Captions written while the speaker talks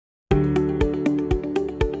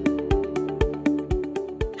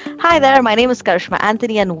Hi there, my name is Karishma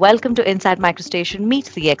Anthony, and welcome to Inside MicroStation Meet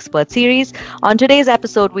the Expert series. On today's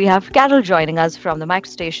episode, we have Karol joining us from the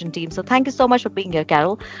MicroStation team. So thank you so much for being here,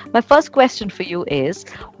 Karol. My first question for you is,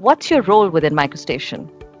 what's your role within MicroStation?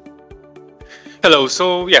 Hello,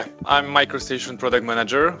 I'm MicroStation product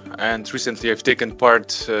manager, and recently I've taken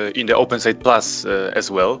part in the OpenSite Plus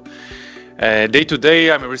as well. Day to day,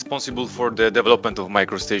 I'm responsible for the development of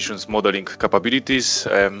MicroStation's modeling capabilities.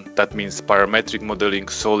 That means parametric modeling,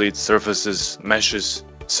 solids, surfaces, meshes,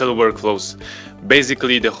 cell workflows,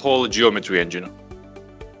 basically the whole geometry engine.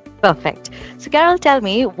 Perfect. So Karol, tell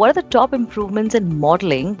me, what are the top improvements in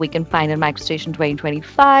modeling we can find in MicroStation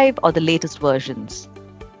 2025 or the latest versions?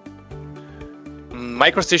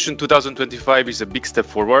 MicroStation 2025 is a big step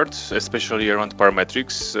forward, especially around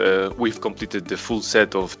parametrics. We've completed the full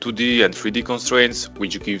set of 2D and 3D constraints,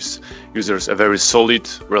 which gives users a very solid,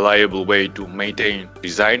 reliable way to maintain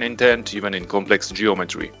design intent even in complex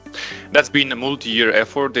geometry. That's been a multi-year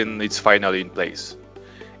effort and it's finally in place.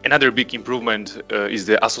 Another big improvement is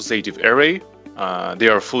the associative array. They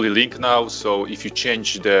are fully linked now, so if you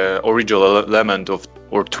change the original element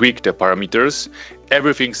or tweak the parameters,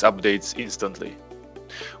 everything updates instantly.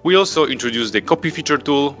 We also introduced the copy feature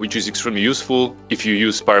tool, which is extremely useful. If you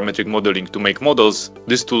use parametric modeling to make models,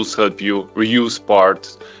 these tools help you reuse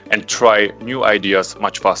parts and try new ideas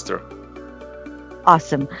much faster.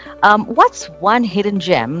 Awesome. What's one hidden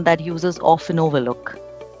gem that users often overlook?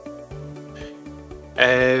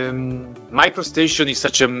 MicroStation is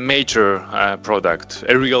such a major product,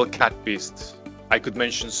 a real cat beast. I could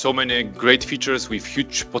mention so many great features with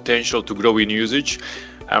huge potential to grow in usage.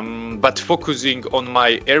 But focusing on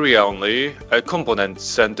my area only, a component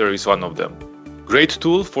center is one of them. Great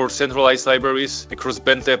tool for centralized libraries across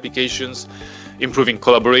Bentley applications, improving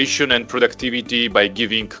collaboration and productivity by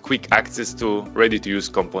giving quick access to ready-to-use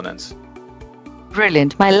components.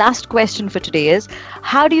 Brilliant. My last question for today is,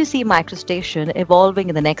 how do you see MicroStation evolving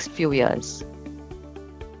in the next few years?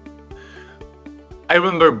 I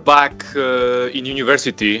remember back in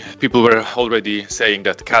university, people were already saying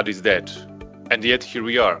that CAD is dead. And yet here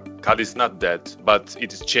we are. CAD is not dead, but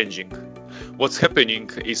it is changing. What's happening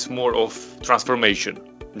is more of transformation.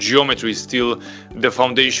 Geometry is still the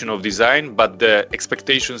foundation of design, but the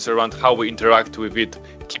expectations around how we interact with it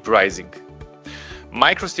keep rising.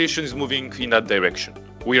 MicroStation is moving in that direction.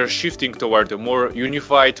 We are shifting toward a more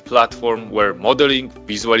unified platform where modeling,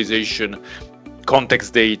 visualization,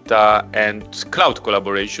 context data, and cloud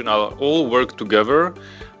collaboration all work together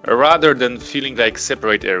rather than feeling like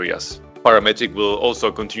separate areas. Parametric will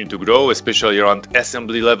also continue to grow, especially around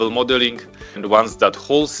assembly level modeling. And once that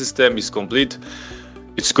whole system is complete,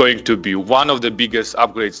 it's going to be one of the biggest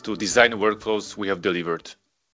upgrades to design workflows we have delivered.